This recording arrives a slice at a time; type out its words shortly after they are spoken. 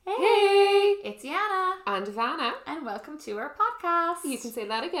And Ivana. And welcome to our podcast. You can say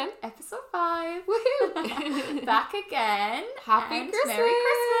that again. Episode 5. Woohoo! Back again. Happy and Christmas! Merry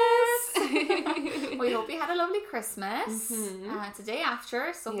Christmas! We hope you had a lovely Christmas. It's a day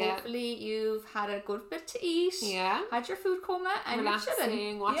after, so hopefully you've had a good bit to eat. Yeah. Had your food coma and relaxing, you're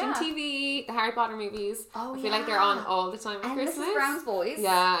chilling. watching TV, the Harry Potter movies. Oh, I feel like they're on all the time at and Christmas. Mrs. Brown's Boys.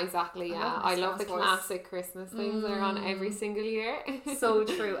 Yeah, exactly. Yeah, I love the Brown's classic Christmas things that are on every single year. So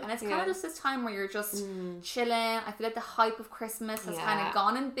true. And it's kind of just this time where you're just chilling. I feel like the hype of Christmas has kind of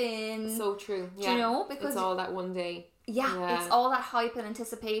gone and been. So true. Yeah. Do you know? Because it's all that one day. Yeah, it's all that hype and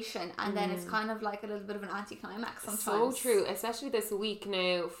anticipation, and then it's kind of like a little bit of an anticlimax sometimes. So true, especially this week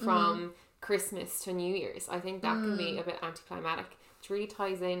now from Christmas to New Year's. I think that can be a bit anticlimactic. Which really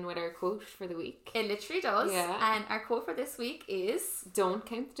ties in with our quote for the week. It literally does. Yeah. And our quote for this week is, don't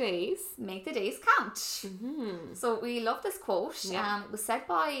count the days, make the days count. So we love this quote. It was said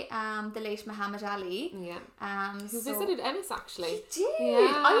by the late Muhammad Ali. Who visited Ennis actually. He did.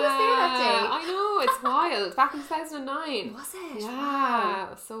 Yeah. I was there that day. I know, it's wild. Back in 2009. Was it? Yeah.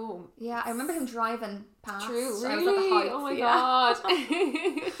 Wow. So yeah, I remember him driving past. True, I really? was at the heights. Oh my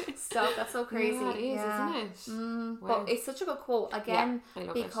god. Stop, that's so crazy. Yeah, it is, isn't it? Wow. But it's such a good quote again, I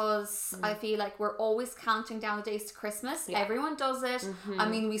love because I feel like we're always counting down the days to Christmas. Everyone does it. I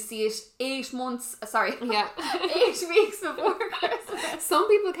mean, we see it 8 months 8 weeks before Christmas. Some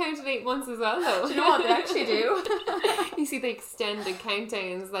people count it 8 months as well though. Do you know what they actually do? You see the extended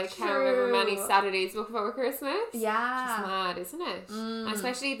countdowns, like however many Saturdays before Christmas. Yeah. It's mad, isn't it? And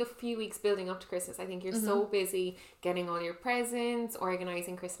especially the few weeks building up to Christmas. I think you're so busy getting all your presents,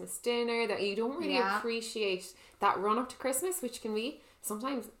 organising Christmas dinner, that you don't really appreciate that run up to Christmas, which can be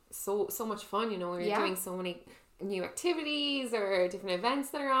sometimes so much fun, you know, when you're doing so many new activities or different events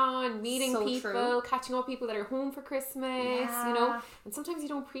that are on, meeting people, catching up people that are home for Christmas, you know, and sometimes you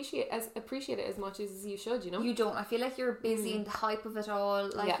don't appreciate it as much as you should, you know. You don't. I feel like you're busy in the hype of it all,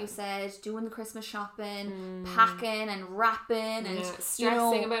 like you said, doing the Christmas shopping, packing and wrapping and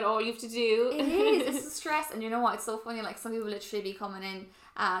stressing about all you have to do. It is. It's a stress, and you know what? It's so funny. Like some people literally be coming in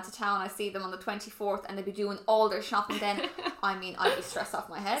to town. I see them on the 24th and they'll be doing all their shopping then. I mean, I'd be stressed off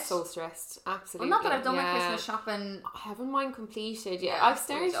my head. So stressed, absolutely. Well, not that I've done my Christmas shopping. I haven't mine completed yet. I've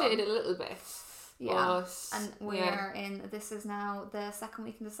started it a little bit. Yeah, and we're in, this is now the second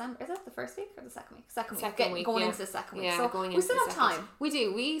week in December. Is it the first week or the second week? Second week. Going into the second week. So we still have time. We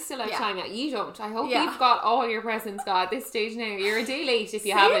do. We still have time yet. You don't. I hope you've got all your presents got at this stage now. You're a day late if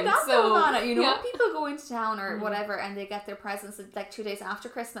you haven't. That's so you know, people go into town or whatever and they get their presents like 2 days after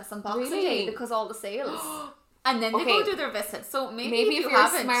Christmas on Boxing Day because all the sales. And then they go do their visit. So maybe if you're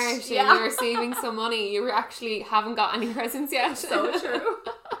smart and you're saving some money, you actually haven't got any presents yet. So true.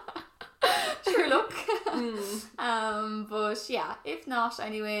 True look. But yeah, if not,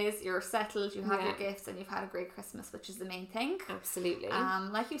 anyways, you're settled, you have your gifts and you've had a great Christmas, which is the main thing. Absolutely.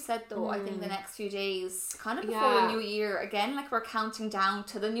 Like you said though, I think the next few days, kind of before New Year, again, like we're counting down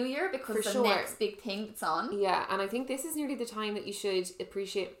to the New Year because the next big thing that's on. Yeah, and I think this is nearly the time that you should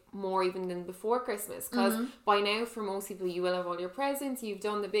appreciate more even than before Christmas, because by now for most people you will have all your presents, you've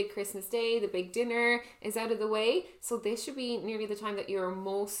done the big Christmas day, the big dinner is out of the way, so this should be nearly the time that you're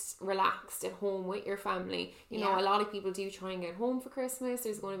most relaxed at home with your family. You know, a lot of people do try and get home for Christmas.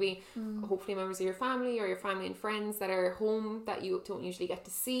 There's going to be hopefully members of your family or your family and friends that are home that you don't usually get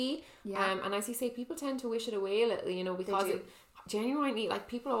to see, and as you say, people tend to wish it away a little, you know, because it genuinely, like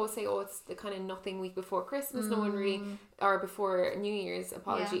people always say, oh, it's the kind of nothing week before Christmas, no one really, or before New Year's,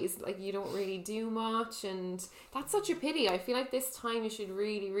 apologies, like you don't really do much, and that's such a pity. I feel like this time you should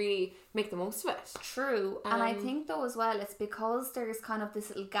really make the most of it. True. And I think though as well, it's because there's kind of this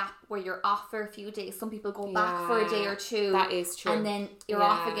little gap where you're off for a few days. Some people go back for a day or two. That is true. And then you're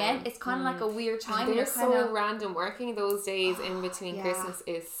off again. It's kind of like a weird time. And they're so random. Working those days in between Christmas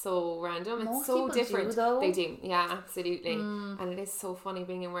is so random. It's so different. They do. Yeah, absolutely. And it is so funny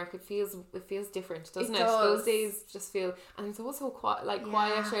being in work. It feels different, doesn't it? Those days just feel, and it's also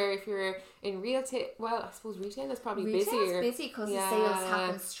quieter if you're in retail. Well, I suppose retail is probably busier. It's busy because the sales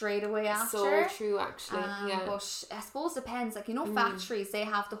happen straight away after. So true, actually. But I suppose it depends. Like, you know, factories, they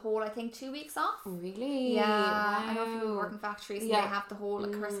have the whole, I think, 2 weeks off. Really? Yeah. Wow. I know people work in factories and they have the whole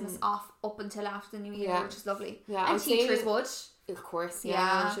Christmas off up until after the New Year, which is lovely. Yeah. And teachers would. Of course,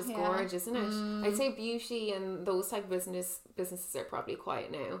 which is gorgeous, isn't it? I'd say beauty and those type of businesses are probably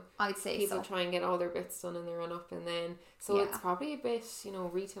quiet now. I'd say people try and get all their bits done in the run up, and then it's probably a bit,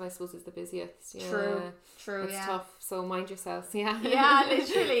 retail I suppose is the busiest. True. It's tough. So mind yourselves. Yeah,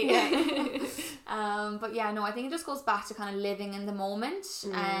 literally. But I think it just goes back to kind of living in the moment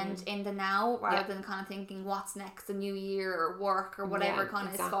and in the now, rather than kind of thinking what's next, the new year or work or whatever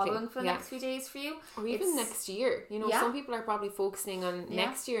is following for the next few days for you, or even next year. Some people are probably focusing on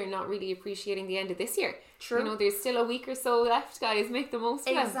next year and not really appreciating the end of this year. True. There's still a week or so left, guys. Make the most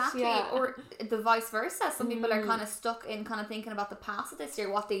of it. Exactly. Or the vice versa. Some people are kind of stuck in kind of thinking about the past of this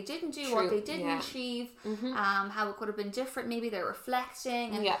year, what they didn't do, what they didn't achieve, how it could have been different. Maybe they're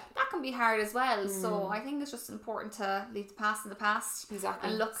reflecting, and that can be hard as well. So I think it's just important to leave the past in the past. Exactly.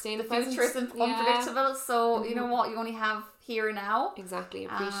 And look, the future is unpredictable. So you know what, you only have here and now. Exactly.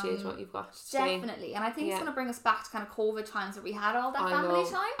 Appreciate what you've got today. Definitely. And I think it's going to bring us back to kind of COVID times where we had all that family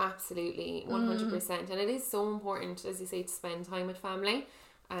time. Absolutely. 100%. And it is so important, as you say, to spend time with family.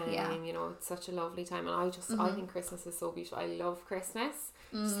 It's such a lovely time, and I think Christmas is so beautiful. I love Christmas.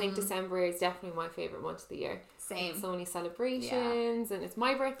 Just think December is definitely my favourite month of the year. Same. So many celebrations, and it's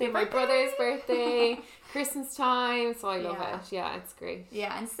my birthday, my brother's birthday, Christmas time, so I love it. Yeah, it's great.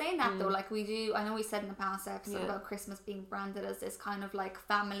 Yeah, and saying that though, like we do, I know we said in the past episode about Christmas being branded as this kind of like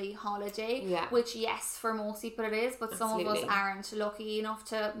family holiday, which yes, for most people it is, but some of us aren't lucky enough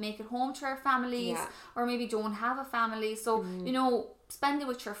to make it home to our families, or maybe don't have a family, so spend it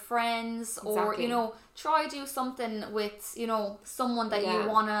with your friends, or try do something with someone that you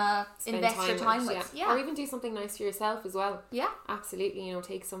want to invest your time with, or even do something nice for yourself as well. Absolutely.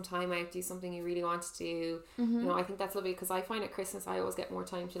 Take some time out, do something you really want to do. I think that's lovely, because I find at Christmas I always get more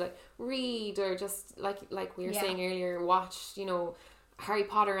time to like read, or just like we were saying earlier, watch Harry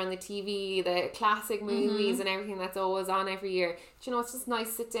Potter on the TV, the classic movies and everything that's always on every year. It's just nice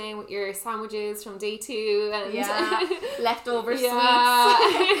to sit down with your sandwiches from day 2 and leftover sweets.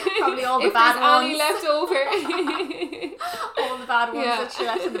 Probably all the bad ones. Any left over. All the bad ones that you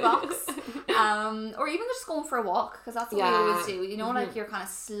left in the box. Or even just going for a walk, because that's what we always do. Like you're kind of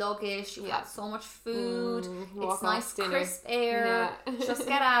sluggish, you've had so much food, it's nice crisp air. Just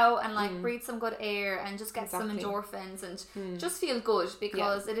get out and like breathe some good air and just get some endorphins and just feel good,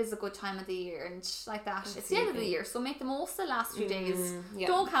 because it is a good time of the year, and like that. Absolutely. It's the end of the year, so make the most of the last few days.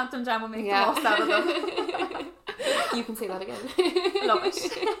 Don't count them down, and make the most out of them. You can say that again. Love it.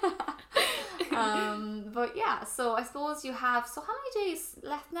 But so I suppose you have, so how many days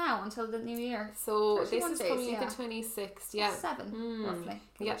left now until the new year? So this is coming the 26th, 7 roughly,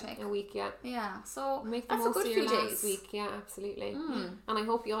 a week, so make the most of your last week. Absolutely. And I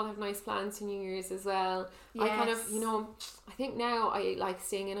hope you all have nice plans for New Year's as well. I kind of I think now I like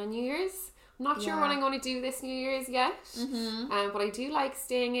staying in on New Year's. Not sure what I'm going to do this New Year's yet, but I do like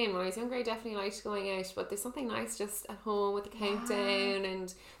staying in. When I was younger, I definitely liked going out, but there's something nice just at home with the countdown,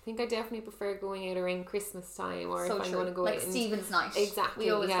 and I think I definitely prefer going out around Christmas time, or if I'm going to go like out Stephen's night. Exactly.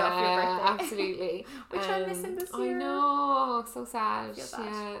 We always go for your birthday. Absolutely. Which I'm missing this year. I know, so sad.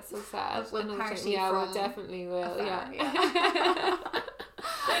 Yeah, so sad. We'll we definitely will.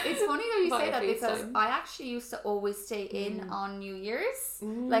 It's funny that you say that, because I actually used to always stay in on New Year's.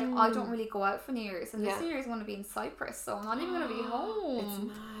 Like I don't really go out for New Year's, and this New Year's is going to be in Cyprus, so I'm not even going to be home. It's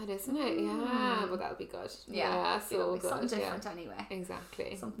mad, isn't it? Yeah, but that'll be good. So it'll be good. Something different anyway.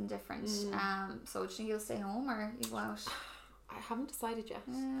 Exactly. Something different. So do you think you'll stay home or you go out? I haven't decided yet.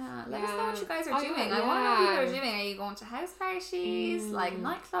 Let us know what you guys are doing. I want to know what people are doing. Are you going to house parties, like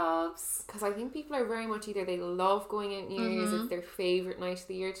nightclubs? Because I think people are very much either they love going out New Year's, it's their favourite night of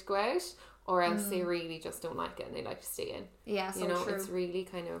the year to go out, or else they really just don't like it and they like to stay in. Yeah, so true. It's really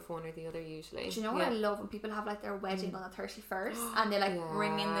kind of one or the other usually. Do you know what I love when people have like their wedding on the 31st and they like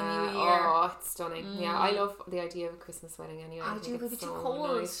ring in the new year? Oh, it's stunning. Yeah, I love the idea of a Christmas wedding anyway. I do, but it's too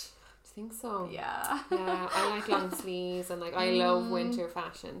cold. Nice. Do you think so? Yeah. I like long sleeves, and like I love winter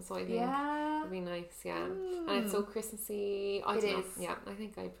fashion, so I think it'd be nice. And it's so Christmassy. I don't know. Yeah, I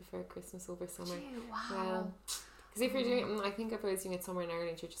think I prefer Christmas over summer. Wow. Because if you're doing, I think if I was doing it somewhere in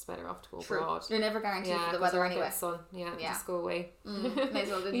Ireland, you're just better off to go abroad. You're never guaranteed for the weather anyway. Sun. Just go away. May as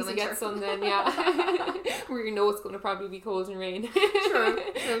well do it in the winter. Get sun then, where you know it's going to probably be cold and rain. True.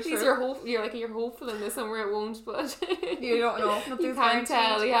 You're hopeful in the summer it won't, but you don't know. You can't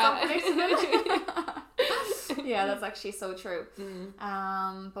tell. Yeah, that's actually so true.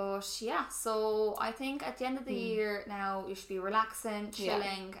 But yeah, so I think at the end of the year now you should be relaxing,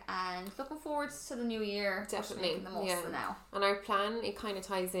 chilling, and looking forward to the new year. Definitely, making the most of it now. And our plan, it kind of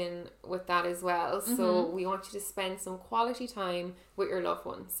ties in with that as well. So we want you to spend some quality time with your loved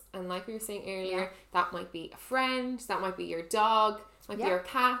ones, and like we were saying earlier, that might be a friend, that might be your dog, might be your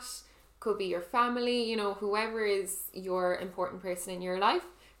cat, could be your family, you know, whoever is your important person in your life.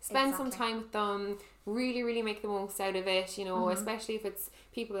 Spend some time with them, really, really make the most out of it, you know, especially if it's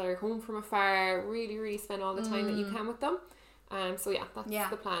people that are home from afar, really, really spend all the time that you can with them. So yeah, that's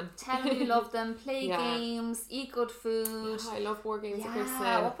the plan. Tell them you love them, play games, eat good food. I love board games at Christmas.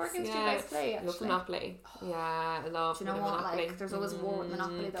 What board games do you guys play, actually? I love Monopoly. I love Do you know what? Monopoly. Like, there's always war with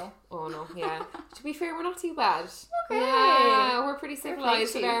Monopoly though. Oh no, to be fair, we're not too bad. Okay. Yeah, we're pretty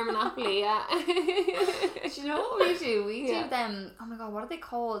civilized with our Monopoly, Do you know what we do? We do them, oh my god, what are they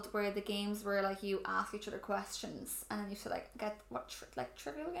called? Where the games where like you ask each other questions and then you have to like get like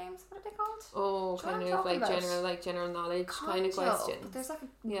trivial games? What are they called? Oh, kind of like general knowledge kind of question. But there's like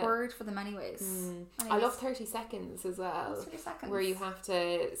a word for them anyways. I love 30 seconds as well. 30 seconds. Where you have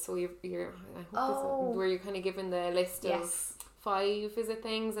to, so you're where you're kind of given the list of 5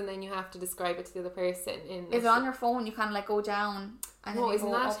 things, and then you have to describe it to the other person. Is it on your phone? You kind of like go down. And no, then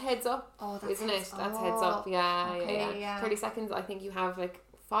isn't that heads up? Oh, that's isn't it? That's heads up. Yeah, okay, yeah. 30 seconds. I think you have like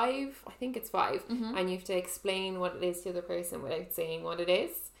 5. I think it's 5, and you have to explain what it is to the other person without saying what it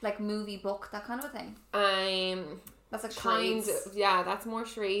is. Like movie, book, that kind of a thing. That's like kind charades. of, that's more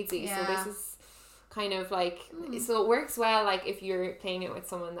charadesy. So this is kind of like so it works well like if you're playing it with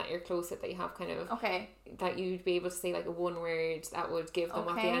someone that you're close with, that you have kind of that you'd be able to say like a one word that would give them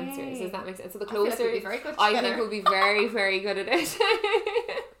what the answer is. Does that make sense? So the closer, I think we'll be very, very good at it.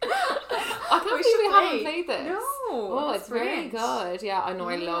 I can't believe we haven't played this. No. Oh, it's very good. Yeah, I know.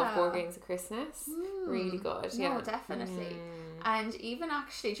 I love board games at Christmas. Really good. No, definitely. And even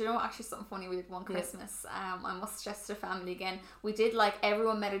actually, do you know actually something funny we did one Christmas? I must suggest to the family again. We did like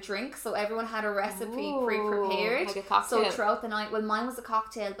everyone made a drink, so everyone had a recipe pre-prepared. Like a cocktail. So throughout the night, well, mine was a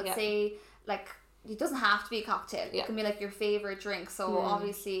cocktail, but say like it doesn't have to be a cocktail. It can be like your favourite drink. So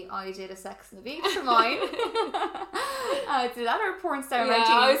obviously I did a Sex on the Beach for mine. Did that or porn star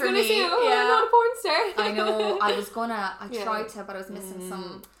martini for me? I'm not a porn star. I know. I tried to, but I was missing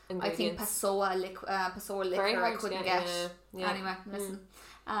some. I think Passoa liquor I couldn't get. Anyway, listen.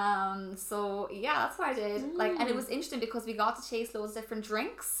 So that's what I did. Like, and it was interesting because we got to taste loads of different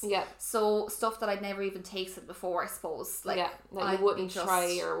drinks. So stuff that I'd never even tasted before, I suppose. Like that you wouldn't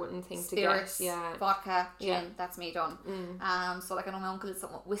try or wouldn't think spirits, to get. Vodka, gin. That's me done. So like I know my uncle did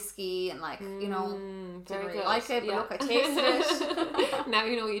something with whiskey and like you know didn't really like it, but look, I tasted it. Now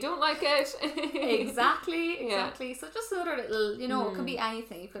you know you don't like it. Exactly. So just another little, you know, it could be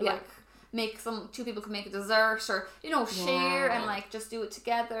anything. You could like make two people could make a dessert, or you know, share and like just do it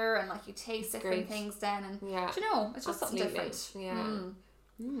together, and like you taste different things then, and you know, it's just something different. Do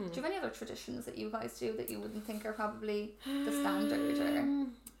you have any other traditions that you guys do that you wouldn't think are probably the standard? Or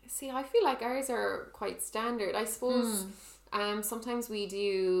see, I feel like ours are quite standard. I suppose sometimes we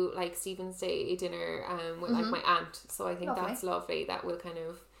do like Stephen's Day dinner with like my aunt, so I think that's lovely. That will kind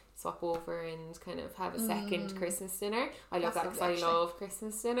of swap over and kind of have a second Christmas dinner. I love that because I love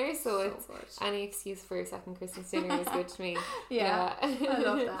Christmas dinner, so it's good. Any excuse for a second Christmas dinner is good to me. I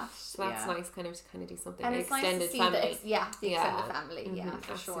love that. So that's nice, kind of to do something and extended nice to see family. The extended family.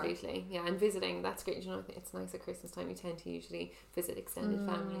 For absolutely. Sure. And visiting, that's great. You know, it's nice at Christmas time. You tend to usually visit extended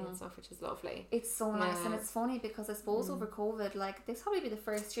family and stuff, which is lovely. It's so nice, and it's funny because I suppose over COVID, like this probably be the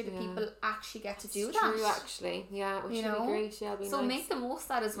first year that people actually get to do that. True, actually, which would be great. It'll be so nice. Make the most of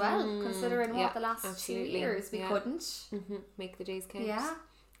that as well. Considering what the last 2 years we couldn't. Make the days count.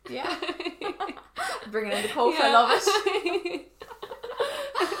 Bringing in the coke, I love it.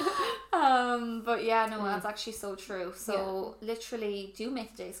 But that's actually so true. So literally do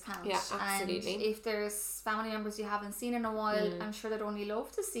make the days count. Absolutely. And if there's family members you haven't seen in a while, I'm sure they'd only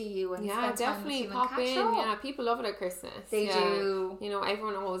love to see you and spend definitely time with you pop in. Up. People love it at Christmas. They do. You know,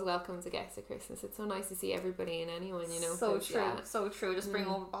 everyone always welcomes a guest at Christmas. It's so nice to see everybody and anyone, you know. So true. So true. Just bring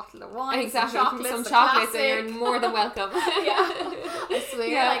over a bottle of wine. Exactly. Some chocolates and you're more than welcome. I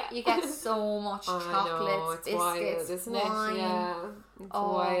swear, like you get so much chocolates, biscuits, wild, isn't wine. It? It's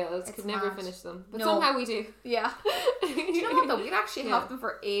wild. Could never finish them. But somehow we do. Do you know what though? We'd actually have them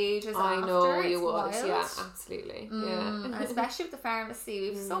for ages after. I know you would. Wild. Yeah, absolutely. And especially with the pharmacy, we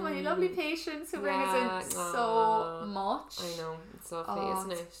have so many lovely patients who bring us in so much. I know. It's lovely,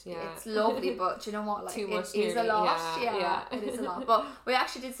 isn't it? Yeah. It's lovely, but you know what? Like, Too much it is a lot. It is a lot. But we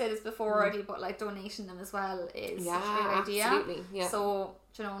actually did say this before already, but like donating them as well is such a great idea. Absolutely. Yeah. So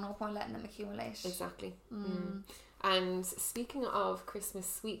Do you know, no point letting them accumulate. Exactly. And speaking of Christmas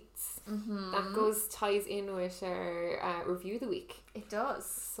sweets, that ties in with our review of the week. It does.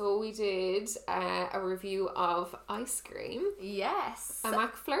 So we did a review of ice cream. Yes. A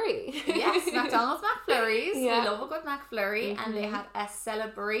McFlurry. Yes, McDonald's McFlurries. Yeah. We love a good McFlurry. And they had a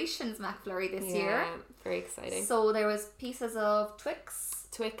Celebrations McFlurry this year. Very exciting. So there was pieces of Twix,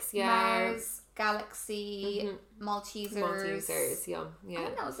 Mars, Galaxy, Maltesers, yum. Yeah. I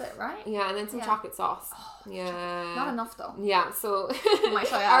think that was it, right? Yeah, and then some chocolate sauce. Not enough though. Yeah, so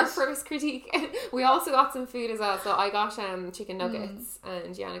Might I add? our first critique. We also got some food as well. So I got chicken nuggets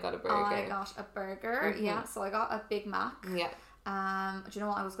and Gianna got a burger. I got a burger. Yeah, so I got a Big Mac. Yeah. Do you know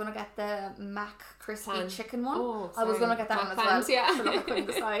what? I was gonna get the Mac crispy chicken one. Oh, I was gonna get that one as well. Yeah. So look, I couldn't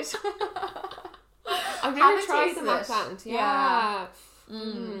decide. I've never tried the Mac plant. Yeah.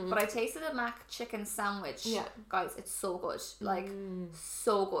 But I tasted a Mac chicken sandwich. Yeah. Guys, it's so good. Like,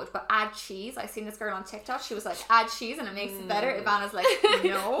 so good. But add cheese. I seen this girl on TikTok. She was like, add cheese and it makes it better. Ivana's like,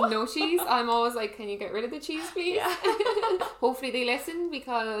 no. No cheese. I'm always like, can you get rid of the cheese, please? Yeah. Hopefully they listen,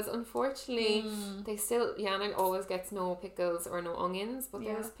 because unfortunately they still, Yana always gets no pickles or no onions, but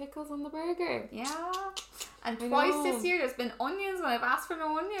there's pickles on the burger. Yeah. And twice this year there's been onions when I've asked for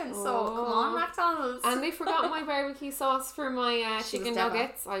no onions. So come on, McDonald's. And they forgot my barbecue sauce for my chicken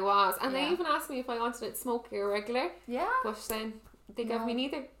nuggets. I was. And they even asked me if I wanted it smoky or regular. Yeah. But then they gave me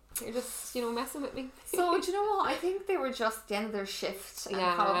neither. You're just, messing with me. So, do you know what? I think they were just at the end of their shift and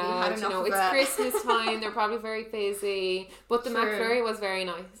probably had enough of it's Christmas time. They're probably very busy. But the McFlurry was very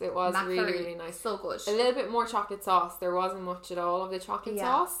nice. It was really, really nice. So good. A little bit more chocolate sauce. There wasn't much at all of the chocolate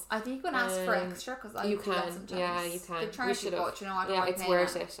sauce. I think you can ask for extra, because I do that sometimes. Yeah, you can. They're trying to but I don't it's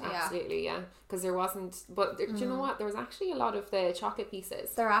worth it. Absolutely, yeah. Because there wasn't, but do you know what? There was actually a lot of the chocolate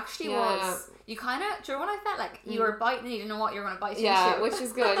pieces. There actually was. You kind of, do you know what I felt like? You were biting and you didn't know what you were going to bite into. Yeah, which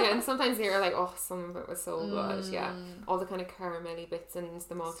is good. Yeah, and sometimes you're like, oh, some of it was so good. Yeah, all the kind of caramelly bits and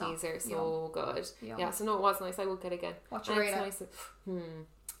the Maltesers are so good. Yeah, so no, it was nice. I would get again. What's your rate? Nice.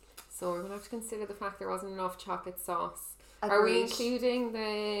 So we're going to have to consider the fact there wasn't enough chocolate sauce. Agreed. Are we including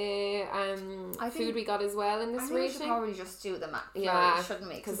the food we got as well in this rating? We should probably just do the McFlurry, shouldn't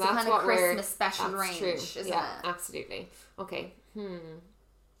we? Because that's kind of Christmas special range, isn't it? Absolutely. Okay.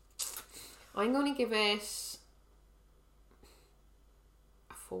 I'm going to give it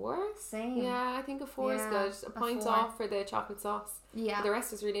a 4. Same. Yeah, I think a 4 is good. A point off for the chocolate sauce. Yeah. But the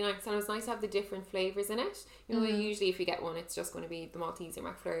rest was really nice, and it was nice to have the different flavours in it. Usually if you get one, it's just going to be the Malteser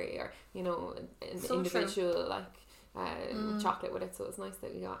McFlurry, or an individual chocolate with it. So it was nice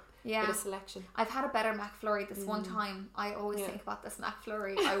that we got a bit of selection. I've had a better McFlurry this one time. I always think about this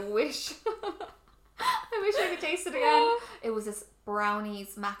McFlurry. I wish I could taste it again. It was this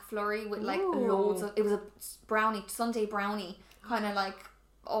brownies McFlurry with loads of. It was a brownie, Sunday brownie, kind of like.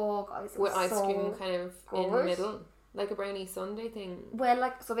 Oh guys, it was with ice cream kind of in the middle. Like a brownie sundae thing.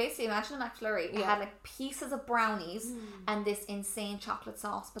 Well, so basically imagine a McFlurry. It had pieces of brownies and this insane chocolate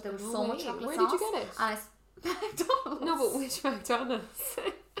sauce, but there was so much chocolate sauce. Where did you get it? And McDonald's. No, but which McDonald's?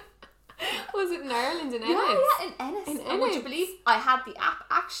 Was it in Ireland, in Ennis? Yeah, in Ennis. And would you believe I had the app?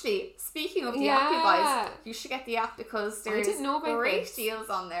 Actually, speaking of the app, you guys, you should get the app, because there's great deals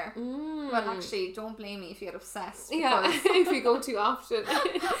on there. Well, actually, don't blame me if you get obsessed. Yeah, if you go too often.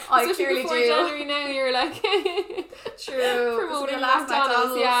 I clearly do. January now, you're like true. Promoting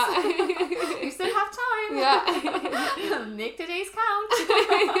McDonald's. Yeah. You still have time. Yeah. Make the days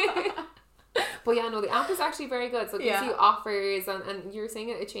count. But the app is actually very good. So it gives you offers, and you're saying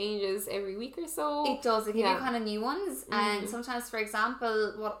it changes every week or so. It does. It gives you kind of new ones. And sometimes, for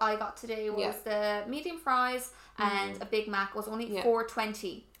example, what I got today was the medium fries and a Big Mac was only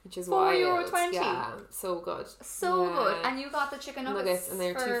 $4.20. Which is wild. €4.20. Yeah, so good. So good. And you got the chicken nuggets and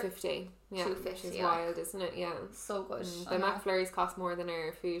they're $2.50. Yeah, $2.50, which is wild, isn't it? Yeah. So good. The McFlurries cost more than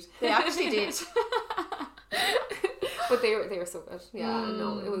our food. They actually did. But they were so good. Yeah,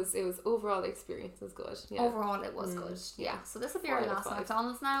 no, it was overall the experience was good. Yeah. Overall it was good. Yeah. So this will be our last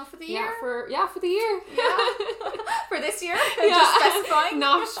McDonald's now for the year. For the year. Yeah. For this year. Just specifying.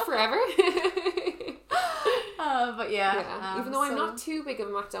 Not forever. But yeah. Even though I'm not too big of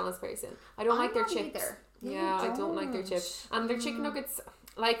a McDonald's person, I don't like their chips. Either. Yeah, I don't like their chips. And their chicken nuggets,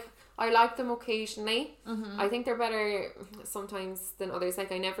 I like them occasionally. I think they're better sometimes than others.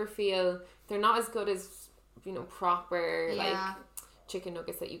 I never feel they're not as good as proper chicken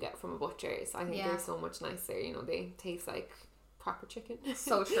nuggets that you get from a butcher's. I think they're so much nicer. They taste like proper chicken.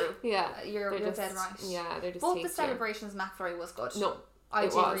 So true. Yeah, you're dead right. Yeah, they're just both tastier. The Celebrations McFlurry was good. No, I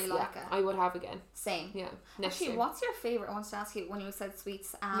did really like it. I would have again. Same. Yeah. Actually, what's your favourite? I wanted to ask you when you said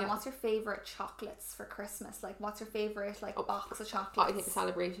sweets. What's your favourite chocolates for Christmas? Like, what's your favourite box of chocolates? I think the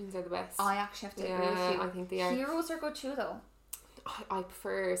celebrations are the best. I actually have to agree with you. I think they are. Heroes are good too, though. I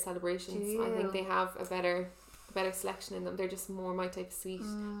prefer celebrations. I think they have a better selection in them. They're just more my type of sweet.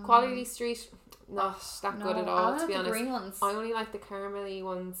 Quality Street, not that good at all, to be honest. Green ones. I only like the caramelly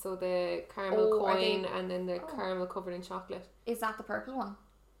ones, so the caramel coin and then the caramel covered in chocolate. Is that the purple one?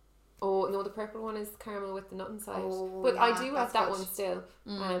 Oh no, the purple one is caramel with the nut inside. But I do like that one still.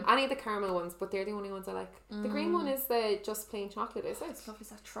 Any of the caramel ones, but they're the only ones I like. The green one is the just plain chocolate, is it? It's lovely,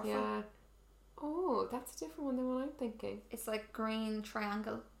 that truffle. Yeah. Oh, that's a different one than what I'm thinking. It's like green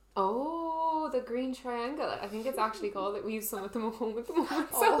triangle. Oh, the green triangle. I think it's actually called it. We use some of them at home at the moment.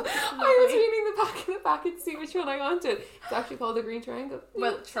 So I was reading the back of the packet to see which one I wanted. It's actually called the green triangle.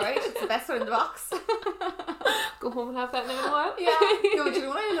 Well, try it. It's the best one in the box. Go home and have that now in a while. Yeah. No, do you know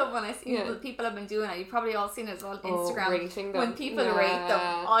what I love when I see people have been doing it? You've probably all seen it as well on Instagram. Rating them. When people rate them.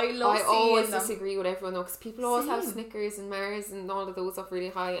 I always disagree with everyone though, because people always have Snickers and Mars and all of those up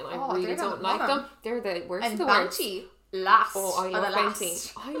really high, and I really don't like them. They're the worst of the worst. Bounty. Last. Oh, I love Bounty.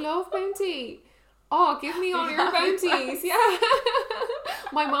 I love Bounty. Oh, give me all your Bounties. Yeah.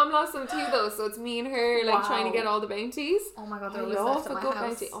 My mom loves them too though, so it's me and her trying to get all the Bounties. Oh my god, they're I love a good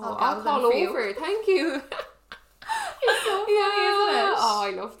Bounty. Oh, I'll call over. Thank you. It's so funny, isn't it? Oh,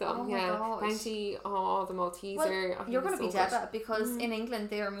 I love them. Oh my gosh. Bounty. Oh, the Malteser. Well, you're going to be dead because in England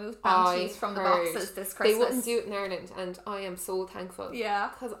they removed Bounties from the boxes this Christmas. They wouldn't do it in Ireland, and I am so thankful. Yeah.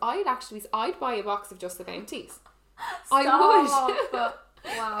 Because I'd buy a box of just the Bounties. Stop. I would.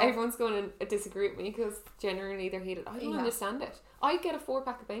 Wow. Everyone's going to disagree with me because generally they're hated. I don't understand it. I get a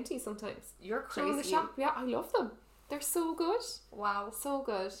 4-pack of Bounties sometimes. You're crazy. In the shop. Yeah, I love them. They're so good. Wow. So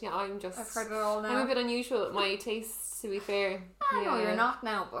good. Yeah, I've heard it all now. I'm a bit unusual with my tastes, to be fair. I know you're not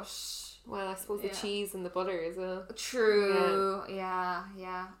now, but... Well, I suppose the cheese and the butter as well. True. Yeah.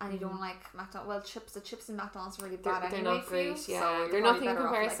 And you don't like McDonald's. Well, the chips in McDonald's are really bad they're anyway not great, for you, yeah. so they're nothing in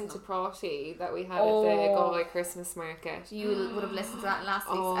comparison to Protty that we had at the Galway Christmas market. You would have listened to that in last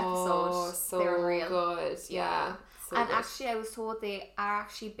week's episode. So they were real good. Yeah. So and good. actually I was told they are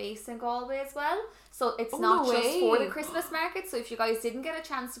actually based in Galway as well, so it's not just for the Christmas market. So if you guys didn't get a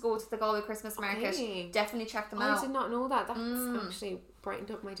chance to go to the Galway Christmas market, definitely check them out. I did not know that. That's actually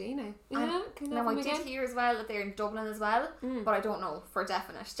brightened up my day now. Now I did hear as well that they're in Dublin as well, but I don't know for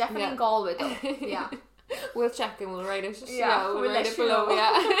definite. Definitely in Galway though. Yeah. We'll check and we'll write it. We'll write it below.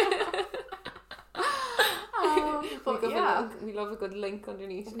 But we love a good link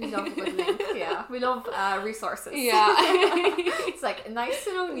underneath. We love a good link. Yeah, we love resources. Yeah. It's like nice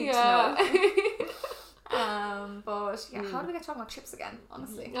to know, need to know. But how do we get talking about chips again?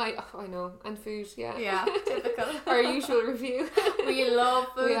 Honestly, I know, and food. Yeah, typical. Our usual review. We love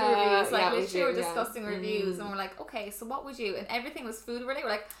food reviews. Like literally, we're discussing reviews, and we're like, okay, so what would you? And everything was food related. We're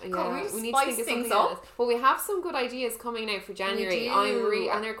like, we need to spice things up. Well, we have some good ideas coming out for January.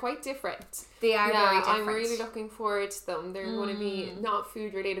 And they're quite different. They are very different. I'm really looking forward to them. They're going to be not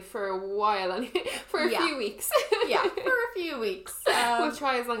food related for a while, and for a few weeks. Yeah, for a few weeks. We'll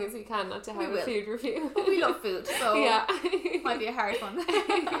try as long as we can not to have a food review. We love food, so might be a hard one.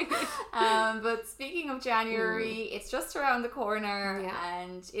 But speaking of January, it's just around the corner,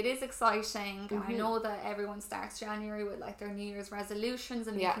 and it is exciting. And I know that everyone starts January with like their New Year's resolutions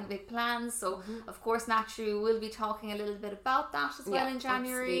and making big plans. So of course, naturally, we'll be talking a little bit about that as well in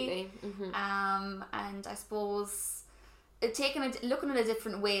January. Absolutely. And I suppose looking at a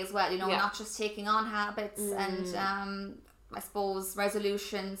different way as well. You know, not just taking on habits and I suppose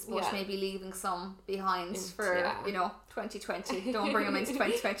resolutions, but maybe leaving some behind for 2020. Don't bring them into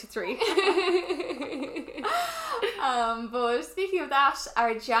 2023. But speaking of that,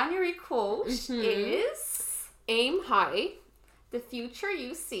 our January quote is: "Aim high. The future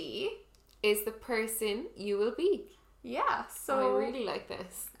you see is the person you will be." Yeah, so I really like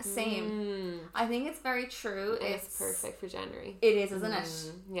this. Same. I think it's very true. It's perfect for January. It is, isn't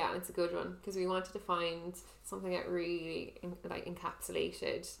it? Yeah, it's a good one because we wanted to find something that really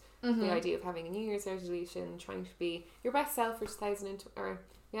encapsulated the idea of having a New Year's resolution, trying to be your best self for 2023.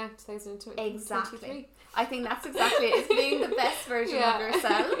 Exactly. I think that's exactly it. It's being the best version of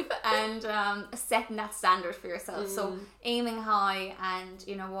yourself and setting that standard for yourself. So aiming high, and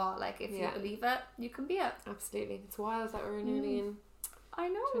you know what, like if you believe it, you can be it. Absolutely. It's wild that we're nearly in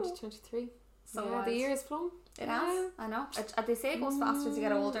 2023. So the year has flown. It has. I know. They say it goes faster as you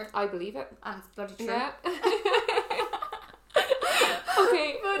get older. I believe it. And it's bloody true. Yeah.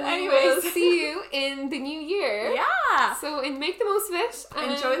 Okay, but anyways, we'll anyways, see you in the new year. Yeah. So make the most of it.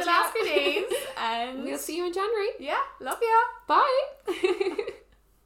 Enjoy the last few days, and we'll see you in January. Yeah, love ya. Bye.